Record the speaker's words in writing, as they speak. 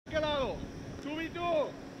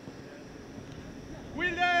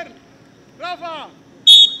Rafa!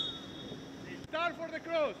 Start for the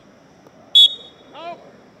cross. Now.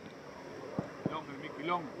 Long, Mickey,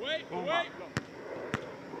 long. Wait.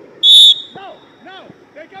 Now.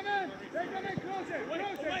 They come in. Close it. Buena.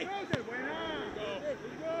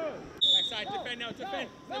 Good. Backside, defend now, defend.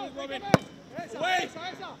 No, Robin. Esa.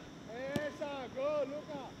 Good,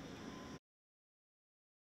 Luca.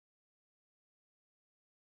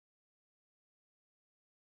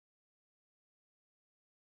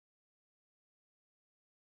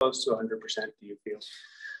 Close to 100%, do you feel?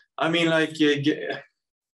 I mean, like, the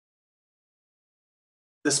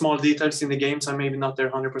small details in the games are maybe not there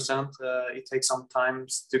 100%. It takes some time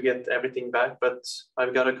to get everything back, but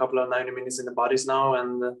I've got a couple of 90 minutes in the bodies now,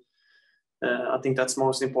 and I think that's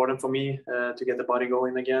most important for me, to get the body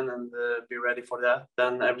going again and be ready for that.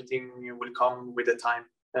 Then everything will come with the time.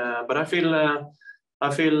 But I feel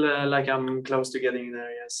like I'm close to getting there,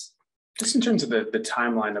 yes. Just in terms of the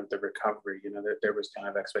timeline of the recovery, that there was kind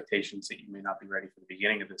of expectations that you may not be ready for the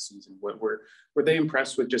beginning of the season. What were they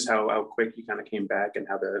impressed with just how quick you kind of came back and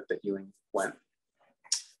how the healing went?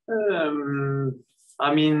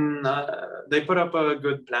 I mean, they put up a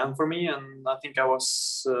good plan for me, and I think I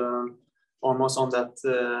was almost on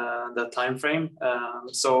that time frame.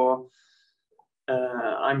 So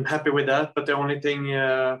I'm happy with that. But the only thing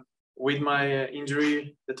with my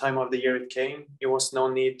injury, the time of the year it came, it was no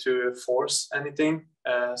need to force anything.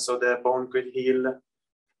 So the bone could heal,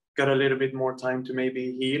 got a little bit more time to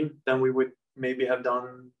maybe heal than we would maybe have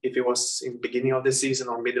done if it was in the beginning of the season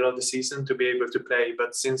or middle of the season to be able to play.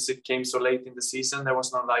 But since it came so late in the season, there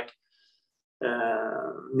was no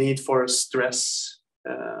need for stress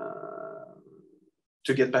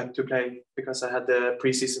to get back to play, because I had the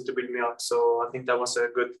preseason to build me up. So I think that was a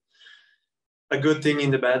good thing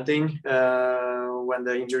in the bad thing when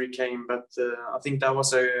the injury came. But I think that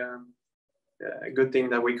was a good thing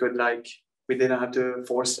that we could, we didn't have to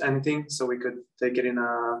force anything, so we could take it in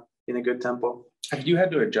a good tempo. Have you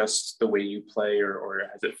had to adjust the way you play, or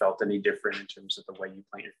has it felt any different in terms of the way you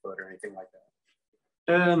plant your foot or anything like that?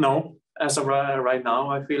 No, as of right now,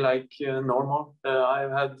 I feel like normal.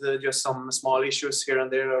 I've had just some small issues here and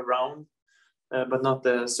there around, but not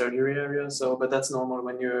the surgery area. So, but that's normal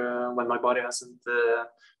when my body hasn't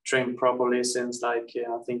trained properly since I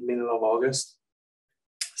think middle of August.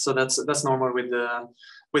 So that's normal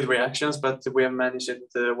with reactions, but we have managed it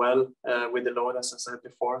well with the load, as I said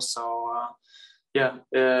before. So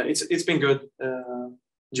it's been good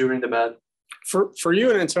during the bad. For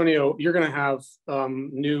you and Antonio, you're going to have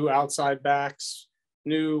new outside backs,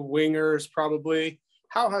 new wingers probably.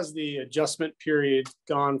 How has the adjustment period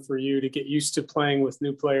gone for you to get used to playing with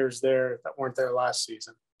new players there that weren't there last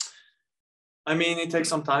season? I mean, it takes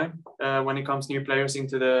some time when it comes new players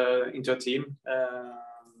into a team.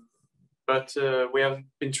 But we have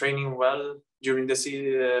been training well during the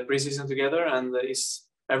preseason together, and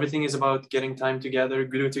everything is about getting time together,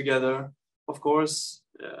 glue together. Of course,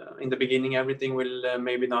 in the beginning, everything will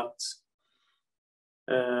maybe not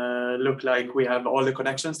look like we have all the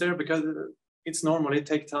connections there, because it's normal. It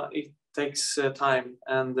takes time,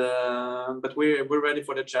 and but we're ready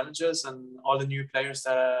for the challenges, and all the new players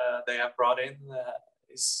that they have brought in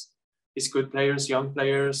is good players, young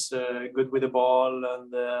players, good with the ball,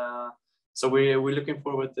 and so we're looking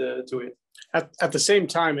forward to it. At the same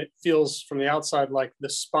time, it feels from the outside like the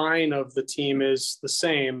spine of the team is the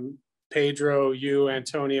same. Pedro, you,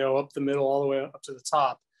 Antonio, up the middle, all the way up to the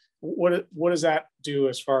top. What does that do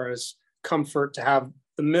as far as comfort to have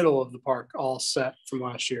the middle of the park all set from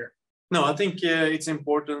last year? No, I think it's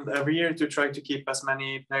important every year to try to keep as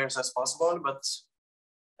many players as possible. But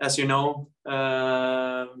as you know,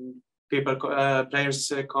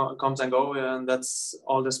 players comes and go, and that's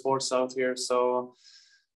all the sports out here. So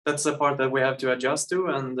that's the part that we have to adjust to,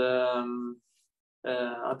 and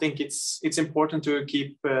I think it's important to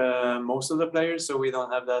keep most of the players, so we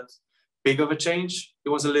don't have that big of a change. It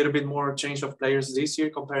was a little bit more change of players this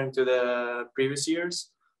year comparing to the previous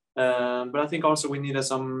years, but I think also we needed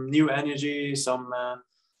some new energy, some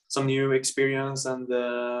new experience and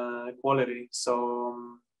quality. So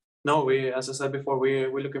no, as I said before,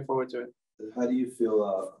 we're looking forward to it. How do you feel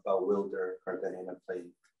about Wilder Cartagena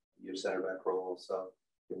playing your center back role also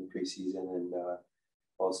in preseason, and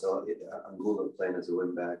also Angulo playing as a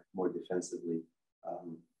wing back more defensively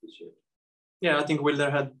this year? Yeah, I think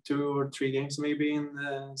Wilder had 2 or 3 games maybe in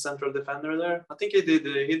central defender there. I think he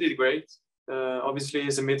did great. Obviously,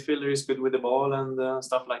 as a midfielder, he's good with the ball and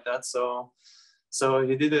stuff like that. So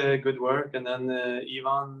he did a good work. And then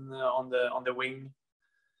Ivan on the wing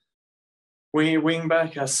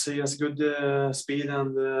back he has good speed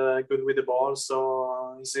and good with the ball.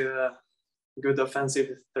 So he's good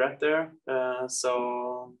offensive threat there.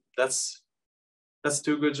 So that's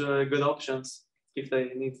two good options if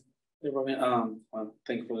they need. Hey, Robin, well,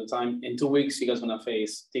 thank you for the time. In 2 weeks, you guys want to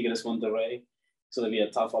face Tigres Monterrey. So it'll be a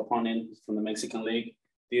tough opponent from the Mexican League.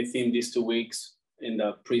 Do you think these 2 weeks in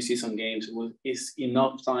the preseason games is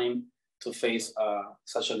enough time to face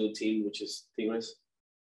such a good team, which is Tigres?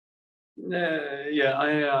 Yeah,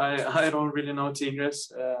 I don't really know Tigres,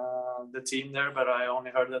 the team there, but I only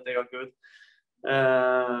heard that they are good.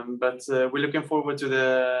 But we're looking forward to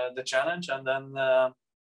the challenge, and then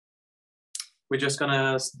we're just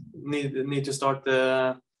gonna need to start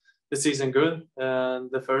the season good.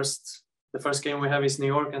 The first game we have is New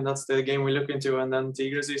York, and that's the game we're looking to. And then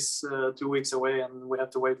Tigres is 2 weeks away, and we have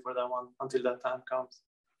to wait for that one until that time comes.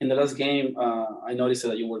 In the last game, I noticed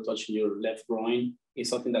that you were touching your left groin. Is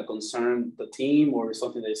something that concerned the team, or is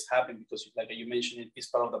something that is happening because, like you mentioned, it's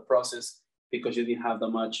part of the process because you didn't have that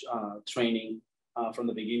much training from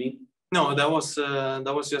the beginning? No, that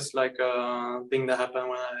was just like a thing that happened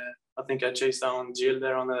when I think I chased down Jill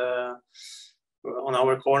there on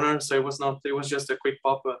our corner. So it was just a quick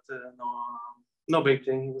pop, but no big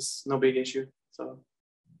thing. It was no big issue. So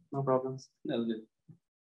no problems. That was good.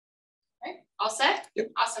 All right, all set?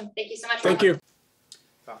 Yep. Awesome. Thank you so much. Thank you.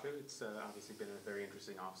 Facundo, it's obviously been a very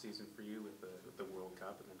interesting offseason for you with the World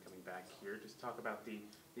Cup and then coming back here. Just talk about the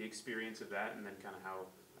experience of that and then kind of how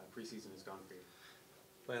preseason has gone for you.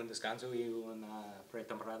 Fue un descanso y una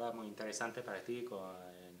pretemporada muy interesante para ti con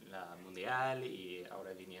la Mundial y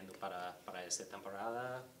ahora viniendo para esta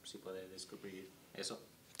temporada, si puedes descubrir eso.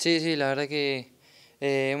 Sí, la verdad que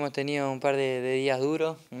hemos tenido un par de días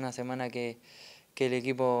duros, una semana que el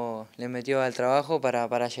equipo le metió al trabajo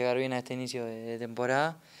para llegar bien a este inicio de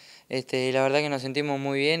temporada. Y la verdad que nos sentimos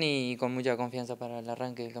muy bien y con mucha confianza para el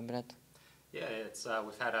arranque del campeonato. Yeah,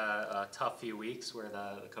 we've had a tough few weeks where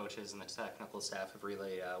the coaches and the technical staff have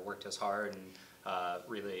really worked us hard and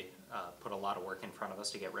really put a lot of work in front of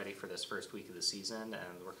us to get ready for this first week of the season,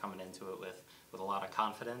 and we're coming into it with a lot of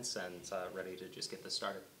confidence and ready to just get this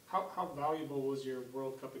started. How valuable was your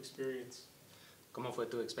World Cup experience? ¿Cómo fue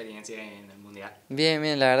tu experiencia en el Mundial?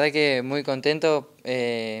 Bien, la verdad que muy contento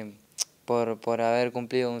por haber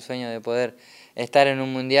cumplido un sueño de poder estar en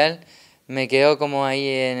un Mundial. Me quedó como ahí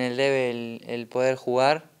en el debe el poder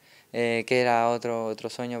jugar, que era otro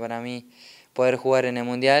sueño para mí, poder jugar en el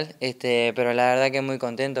Mundial. Pero la verdad que muy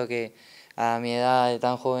contento que a mi edad de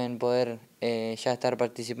tan joven poder ya estar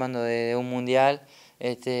participando de un Mundial.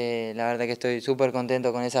 La verdad que estoy súper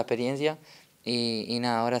contento con esa experiencia y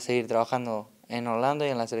nada, ahora seguir trabajando en Orlando y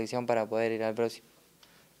en la selección para poder ir al próximo.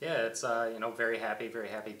 Yeah, it's very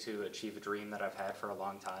happy to achieve a dream that I've had for a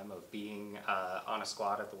long time of being on a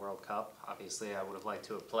squad at the World Cup. Obviously, I would have liked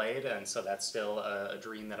to have played, and so that's still a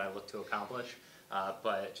dream that I look to accomplish.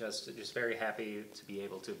 But just very happy to be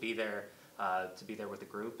able to be there with the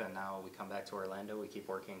group, and now we come back to Orlando. We keep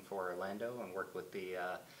working for Orlando and work with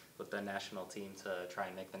the national team to try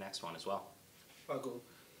and make the next one as well. Paco,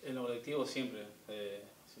 el objetivo siempre,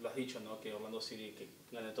 lo has dicho, ¿no? Que Orlando City que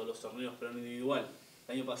gane todos los torneos, pero en individual.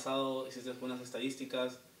 El año pasado hiciste buenas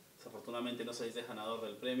estadísticas, desafortunadamente no saliste ganador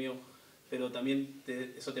del premio, pero también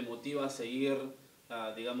eso te motiva a seguir,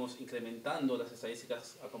 digamos, incrementando las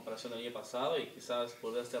estadísticas a comparación del año pasado y quizás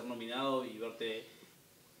volver a ser nominado y verte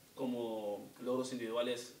como logros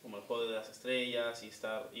individuales como el Juego de las Estrellas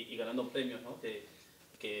y ganando premios, ¿no?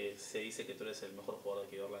 Que se dice que tú eres el mejor jugador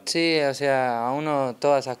aquí de Orlando. Sí, o sea, a uno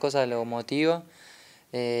todas esas cosas lo motiva.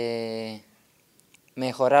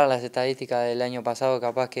 Mejorar las estadísticas del año pasado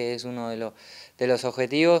capaz que es uno de los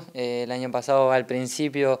objetivos. El año pasado al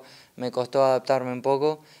principio me costó adaptarme un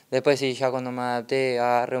poco, después sí, ya cuando me adapté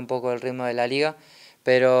agarré un poco el ritmo de la liga,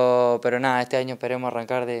 pero nada, este año esperemos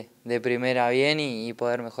arrancar de primera bien y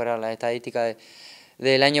poder mejorar las estadísticas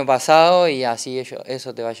del año pasado y así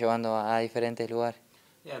eso te va llevando a diferentes lugares.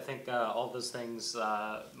 Yeah, I think all those things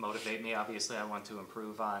motivate me. Obviously, I want to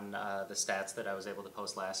improve on the stats that I was able to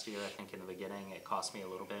post last year. I think in the beginning it cost me a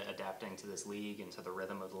little bit adapting to this league and to the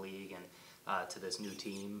rhythm of the league and to this new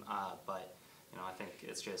team. But I think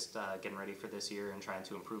it's just getting ready for this year and trying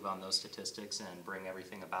to improve on those statistics and bring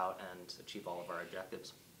everything about and achieve all of our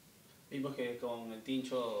objectives. Vimos que con el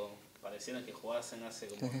Tincho pareciera que jugasen hace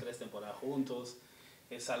como 3 temporadas juntos.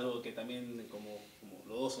 Es algo que también, como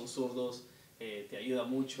los dos son zurdos, te ayuda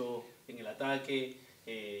mucho en el ataque.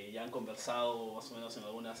 Ya han conversado más o menos en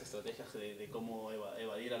algunas estrategias de cómo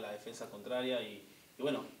evadir a la defensa contraria. Y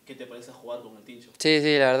bueno, ¿qué te parece jugar con el Tincho? Sí,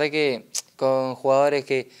 la verdad que con jugadores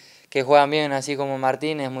que juegan bien, así como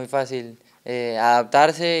Martín, es muy fácil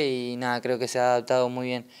adaptarse y nada, creo que se ha adaptado muy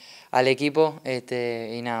bien al equipo,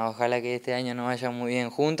 y nada, ojalá que este año nos vaya muy bien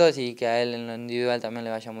juntos y que a él en lo individual también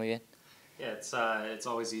le vaya muy bien. Yeah, it's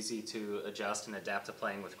always easy to adjust and adapt to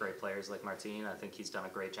playing with great players like Martin. I think he's done a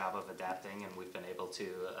great job of adapting, and we've been able to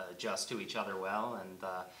adjust to each other well, and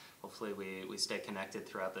hopefully we stay connected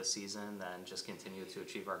throughout this season and just continue to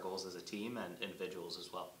achieve our goals as a team and individuals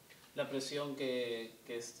as well. La presión que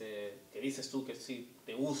dices tú que sí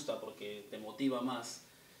te gusta porque te motiva más,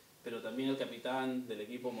 pero también el capitán del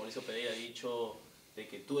equipo, Mauricio Pereira, ha dicho de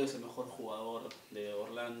que tú eres el mejor jugador de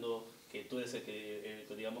Orlando, que tú eres el que,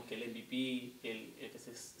 digamos que el MVP, el que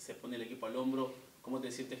se pone el equipo al hombro. ¿Cómo te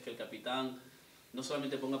sientes que el capitán no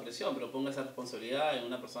solamente ponga presión, pero ponga esa responsabilidad en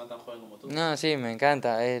una persona tan joven como tú? No, sí, me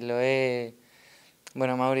encanta,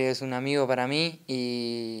 bueno, Mauri es un amigo para mí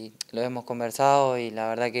y lo hemos conversado y la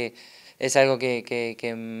verdad que es algo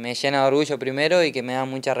que me llena de orgullo primero y que me da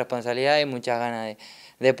mucha responsabilidad y muchas ganas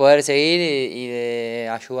de poder seguir y de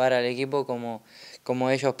ayudar al equipo como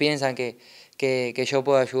ellos piensan que yo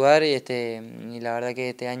puedo ayudar y la verdad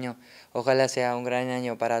que este año ojalá sea un gran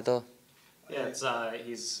año para todos. Yeah, I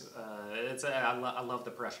love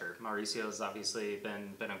the pressure. Mauricio's obviously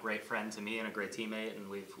been a great friend to me and a great teammate, and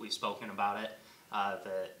we've spoken about it. That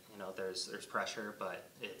there's pressure, but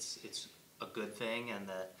it's a good thing, and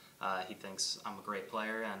that he thinks I'm a great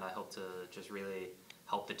player, and I hope to just really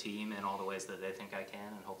help the team in all the ways that they think I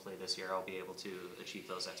can, and hopefully this year I'll be able to achieve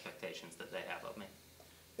those expectations that they have of me.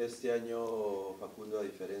 Este año, Facundo, a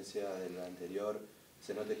diferencia del anterior,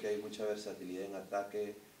 se nota que hay mucha versatilidad en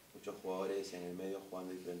ataque, muchos jugadores en el medio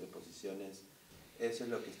jugando diferentes posiciones. ¿Eso es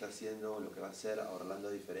lo que está haciendo, lo que va a hacer a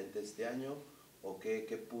Orlando diferente este año? ¿O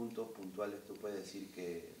qué puntos puntuales tú puedes decir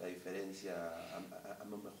que la diferencia ha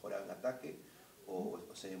mejorado en ataque o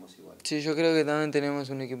seguimos igual? Sí, yo creo que también tenemos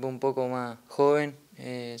un equipo un poco más joven,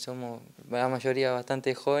 somos la mayoría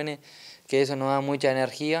bastante jóvenes, que eso nos da mucha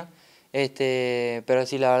energía, pero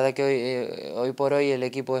sí, la verdad que hoy por hoy el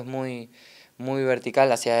equipo es muy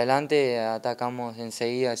vertical hacia adelante, atacamos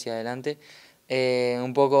enseguida hacia adelante.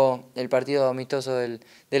 Un poco el partido amistoso del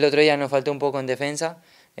otro día nos faltó un poco en defensa,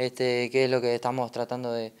 que es lo que estamos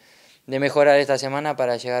tratando de mejorar esta semana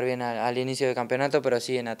para llegar bien al inicio del campeonato, pero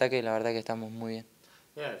sí en ataque la verdad que estamos muy bien.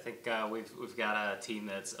 Yeah, I think we've got a team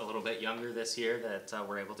that's a little bit younger this year that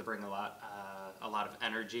we're able to bring a lot of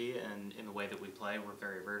energy in the way that we play. We're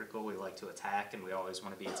very vertical. We like to attack, and we always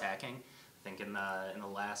want to be attacking. I think in the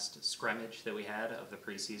last scrimmage that we had of the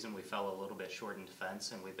preseason, we fell a little bit short in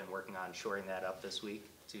defense, and we've been working on shoring that up this week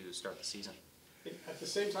to start the season. At the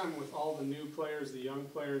same time, with all the new players, the young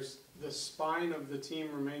players, the spine of the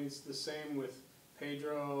team remains the same with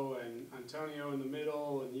Pedro and Antonio in the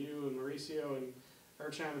middle, and you and Mauricio and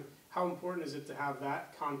Erchan. How important is it to have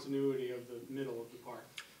that continuity of the middle of the park?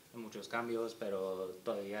 Hay muchos cambios, pero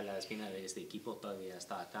todavía la espina de este equipo todavía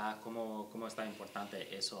está acá. ¿Cómo está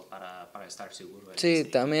importante eso para estar seguro? Sí,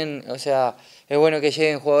 también, o sea, es bueno que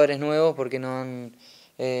lleguen jugadores nuevos porque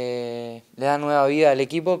le dan nueva vida al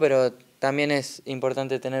equipo, pero también es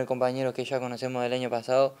importante tener compañeros que ya conocemos del año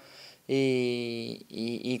pasado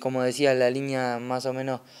y como decía, la línea más o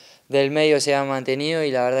menos del medio se ha mantenido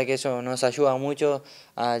y la verdad que eso nos ayuda mucho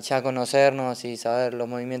a ya conocernos y saber los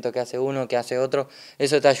movimientos que hace uno, que hace otro.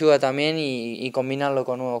 Eso te ayuda también y combinarlo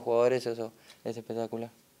con nuevos jugadores, eso es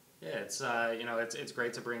espectacular. Yeah, it's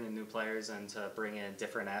great to bring in new players and to bring in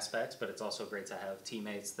different aspects, but it's also great to have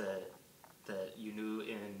teammates that you knew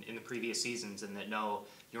in the previous seasons and that know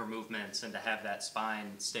your movements, and to have that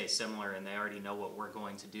spine stay similar and they already know what we're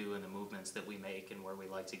going to do in the movements that we make and where we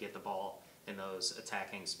like to get the ball in those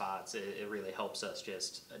attacking spots. It really helps us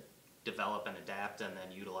just develop and adapt and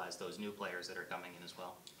then utilize those new players that are coming in as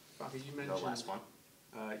well. Bobby, The last one.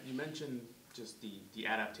 You mentioned just the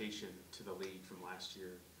adaptation to the league from last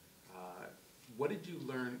year. What did you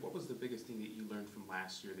learn? What was the biggest thing that you learned from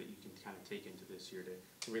last year that you can kind of take into this year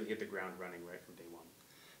to really hit the ground running right from day one?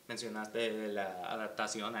 Mencionaste la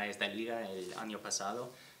adaptación a esta liga el año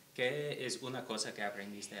pasado. ¿Qué es una cosa que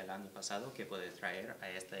aprendiste el año pasado que puedes traer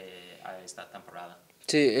a esta temporada?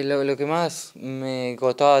 Sí, lo que más me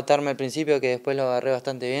costó adaptarme al principio, que después lo agarré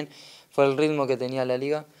bastante bien, fue el ritmo que tenía la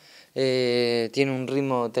liga. Tiene un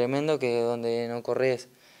ritmo tremendo que donde no corres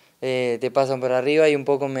te pasan por arriba y un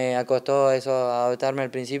poco me costó eso adaptarme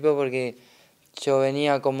al principio porque yo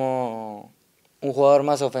venía como un jugador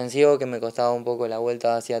más ofensivo que me costaba un poco la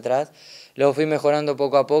vuelta hacia atrás. Lo fui mejorando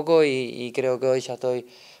poco a poco y creo que hoy ya estoy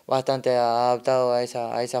bastante adaptado a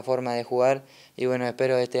esa forma de jugar y bueno,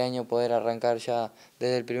 espero este año poder arrancar ya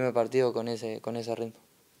desde el primer partido con ese ritmo.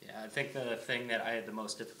 Yeah, I think the thing that I had the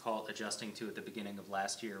most difficult adjusting to at the beginning of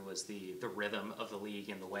last year was the rhythm of the league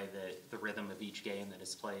and the way that the rhythm of each game that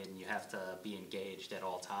is played, and you have to be engaged at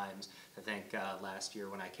all times. I think last year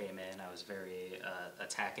when I came in, I was very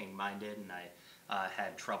attacking minded, and I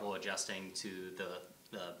had trouble adjusting to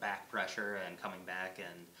the back pressure and coming back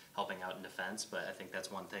and helping out in defense. But I think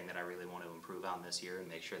that's one thing that I really want to improve on this year and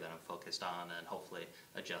make sure that I'm focused on and hopefully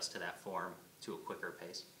adjust to that form to a quicker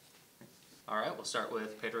pace. All right, we'll start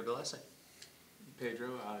with Pedro Gallese. Pedro,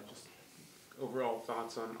 just overall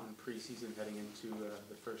thoughts on preseason heading into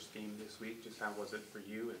the first game this week. Just how was it for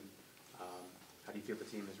you, and how do you feel the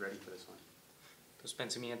team is ready for this one? Tus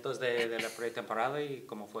pensamientos de la pretemporada y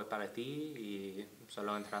cómo fue para ti y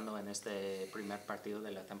solo entrando en este primer partido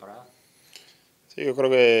de la temporada. Sí, yo creo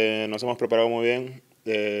que nos hemos preparado muy bien.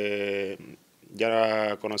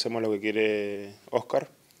 Ya conocemos lo que quiere Oscar.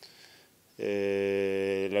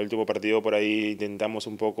 El último partido por ahí intentamos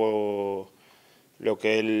un poco lo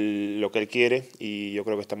que él quiere y yo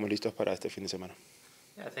creo que estamos listos para este fin de semana.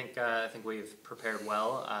 Yeah, I think we've prepared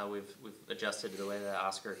well. We've adjusted to the way that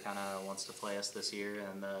Oscar kind of wants to play us this year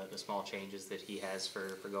and the small changes that he has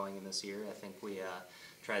for going in this year. I think we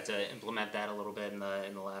tried to implement that a little bit in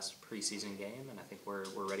the last preseason game, and I think we're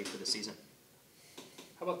ready for the season.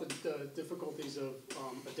 How about the difficulties of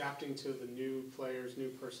adapting to the new players, new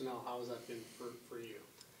personnel? How has that been for you?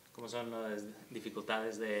 ¿Cómo son las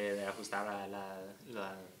dificultades de ajustar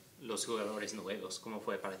a los jugadores nuevos? ¿Cómo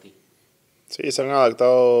fue para ti? Sí, se han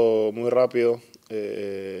adaptado muy rápido.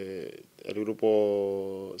 El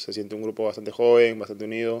grupo se siente un grupo bastante joven, bastante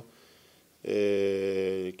unido. Yo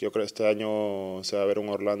creo que este año se va a ver un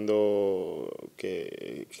Orlando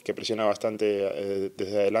que presiona bastante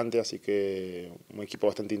desde adelante, así que un equipo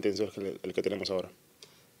bastante intenso es el que tenemos ahora.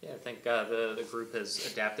 Yeah, I think the group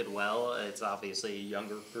has adapted well. It's obviously a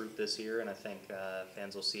younger group this year, and I think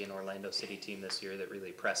fans will see an Orlando City team this year that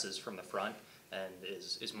really presses from the front and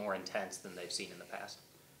is more intense than they've seen in the past.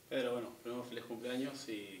 Pero bueno, primero feliz cumpleaños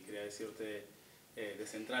y quería decirte de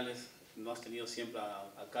centrales, no has tenido siempre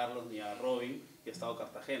a Carlos ni a Robin y ha estado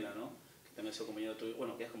Cartagena, ¿no? Que también es compañero tuyo,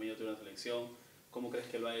 bueno, que es compañero tuyo en la selección. ¿Cómo crees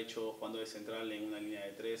que lo ha hecho jugando de central en una línea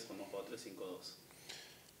de 3 con un juego 3-5-2?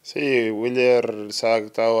 Sí, Wilder se ha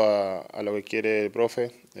adaptado a lo que quiere el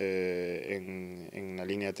profe en la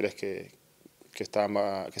línea 3 que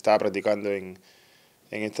estaba practicando en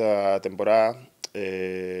esta temporada,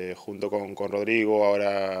 junto con Rodrigo,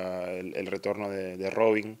 ahora el retorno de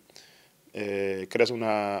Robin. Creo que es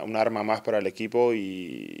una arma más para el equipo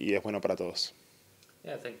y es bueno para todos.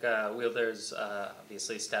 Yeah, I think Wilder's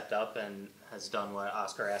obviously stepped up and has done what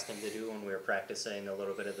Oscar asked him to do when we were practicing a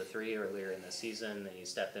little bit of the 3 earlier in the season. He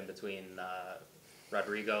stepped in between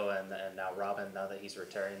Rodrigo and now Robin, now that he's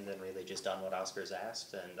returned, and really just done what Oscar's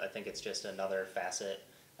asked. And I think it's just another facet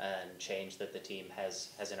and change that the team has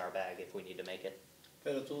in our bag if we need to make it.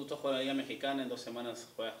 Pero tú juegas la Liga Mexicana, en 2 semanas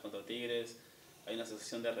juegas contra Tigres, hay una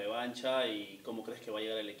sensación de revancha, y ¿cómo crees que va a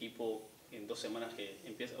llegar el equipo en 2 semanas que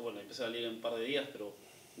empieza la Liga en un par de días, pero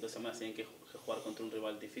en 2 semanas tienen que jugar contra un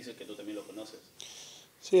rival difícil que tú también lo conoces?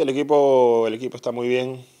 Sí, el equipo está muy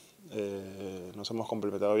bien, nos hemos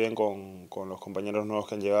complementado bien con los compañeros nuevos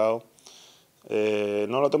que han llegado.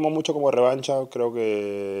 No lo tomo mucho como revancha, creo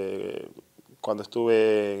que cuando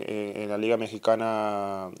estuve en la Liga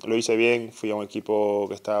Mexicana lo hice bien, fui a un equipo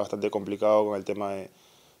que estaba bastante complicado con el tema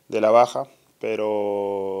de la baja,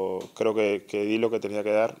 pero creo que di lo que tenía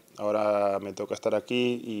que dar. Ahora me toca estar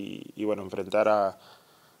aquí y bueno, enfrentar a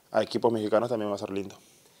equipos mexicanos también va a ser lindo.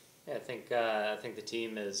 Yeah, I think the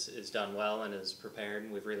team is done well and is prepared,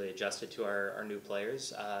 and we've really adjusted to our new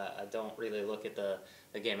players. I don't really look at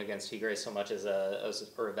the game against Tigres so much as a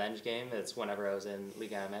revenge game. It's whenever I was in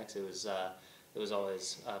Liga MX, it was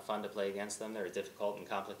always fun to play against them. They're a difficult and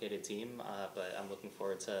complicated team, but I'm looking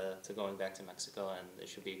forward to going back to Mexico, and it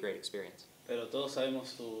should be a great experience. Pero todos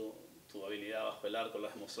sabemos tu habilidad bajo el arco, lo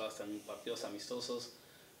has mostrado hasta en partidos amistosos.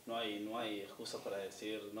 No hay excusa para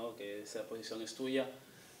decir, ¿no?, que esa posición es tuya.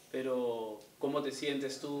 Pero ¿cómo te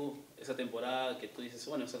sientes tú esa temporada que tú dices,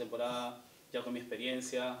 bueno, esa temporada ya con mi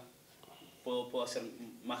experiencia puedo hacer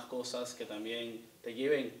más cosas que también te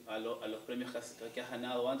lleven a los premios que has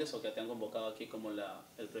ganado antes o que te han convocado aquí como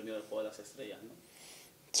el premio del Juego de las Estrellas, ¿no?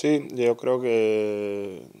 Sí, yo creo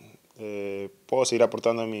que puedo seguir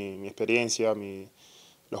aportando mi experiencia,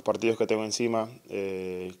 los partidos que tengo encima.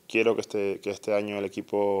 Quiero que este año el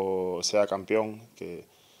equipo sea campeón,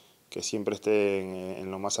 que siempre esté en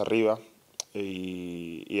lo más arriba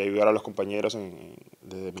y ayudar a los compañeros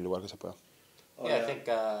desde mi lugar que se pueda. Yeah, I think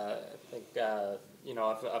you know,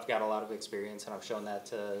 I've got a lot of experience, and I've shown that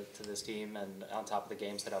to this team, and on top of the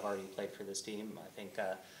games that I've already played for this team, I think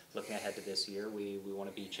looking ahead to this year, we want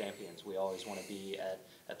to be champions. We always want to be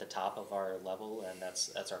at the top of our level, and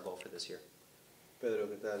that's our goal for this year. Pedro,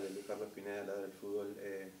 ¿qué tal? Luis Carlos Pineda, del fútbol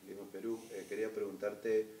Lima, Perú. Quería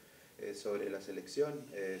preguntarte sobre la selección.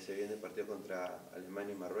 Se viene el partido contra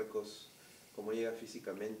Alemania y Marruecos. ¿Cómo llega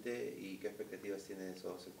físicamente y qué expectativas tiene de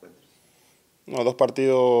esos encuentros? No, dos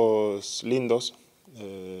partidos lindos,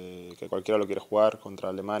 que cualquiera lo quiere jugar, contra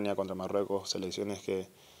Alemania, contra Marruecos, selecciones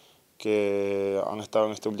que han estado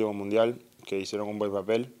en este último mundial, que hicieron un buen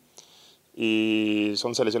papel, y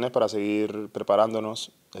son selecciones para seguir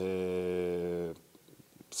preparándonos.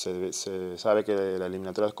 Se sabe que la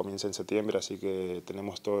eliminatoria comienza en septiembre, así que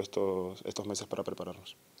tenemos todos estos meses para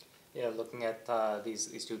prepararnos. Yeah, looking at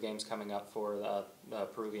these two games coming up for the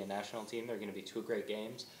Peruvian national team, they're going to be two great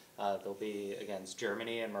games. They'll be against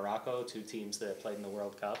Germany and Morocco, two teams that played in the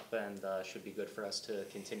World Cup, and should be good for us to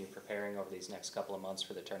continue preparing over these next couple of months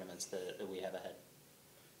for the tournaments that we have ahead.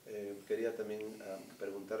 Quería también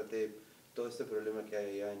preguntarte todo este problema que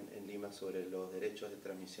hay allá en Lima sobre los derechos de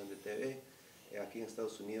transmisión de TV. Aquí en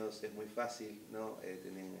Estados Unidos es muy fácil, ¿no?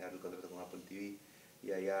 Tienen el contrato con Apple TV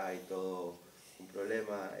y allá hay todo un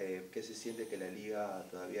problema. ¿Qué se siente que la liga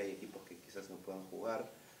todavía hay equipos que quizás no puedan jugar?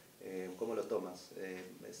 ¿Cómo lo tomas?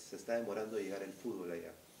 ¿Se está demorando llegar el fútbol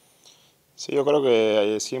allá? Sí, yo creo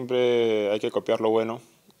que siempre hay que copiar lo bueno,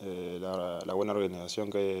 la buena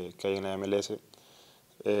organización que hay en la MLS.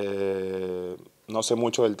 No sé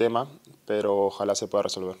mucho del tema, pero ojalá se pueda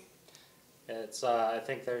resolver. I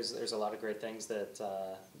think there's a lot of great things that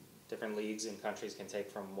different leagues and countries can take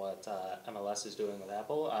from what MLS is doing with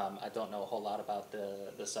Apple. I don't know a whole lot about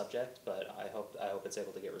the subject, but I hope it's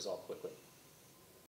able to get resolved quickly.